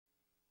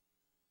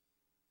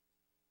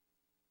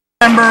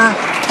Member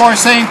for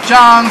St.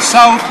 John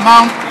South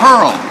Mount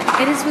Pearl.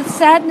 It is with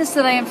sadness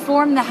that I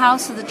inform the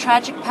House of the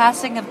tragic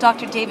passing of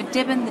Dr. David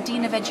Dibbon, the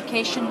Dean of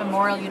Education,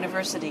 Memorial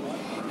University.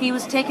 He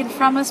was taken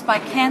from us by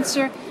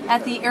cancer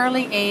at the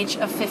early age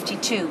of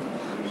 52.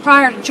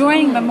 Prior to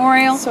joining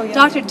Memorial,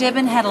 Dr.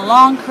 Dibbon had a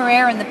long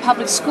career in the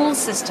public school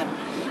system.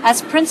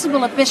 As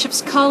principal at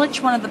Bishop's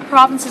College, one of the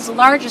province's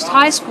largest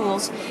high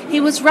schools, he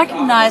was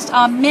recognized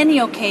on many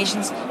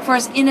occasions for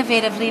his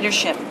innovative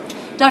leadership.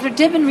 Dr.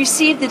 Dibbon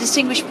received the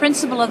Distinguished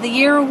Principal of the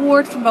Year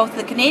award from both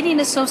the Canadian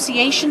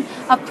Association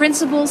of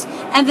Principals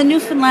and the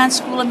Newfoundland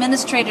School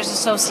Administrators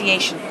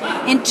Association.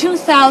 In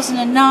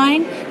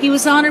 2009, he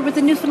was honored with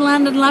the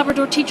Newfoundland and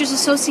Labrador Teachers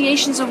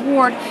Association's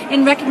award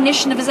in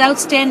recognition of his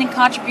outstanding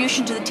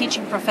contribution to the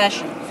teaching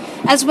profession.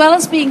 As well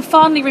as being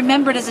fondly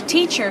remembered as a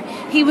teacher,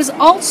 he was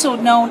also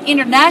known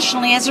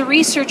internationally as a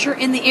researcher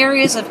in the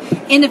areas of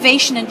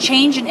innovation and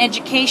change in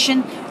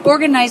education,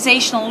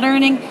 organizational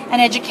learning,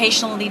 and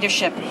educational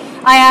leadership.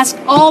 I ask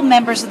all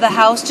members of the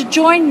House to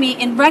join me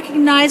in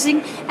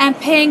recognizing and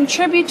paying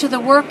tribute to the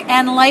work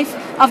and life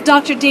of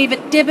Dr.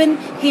 David Dibbon.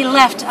 He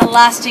left a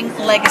lasting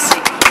legacy.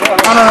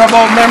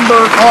 Honourable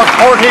Member for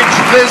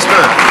Portage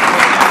Lisburn.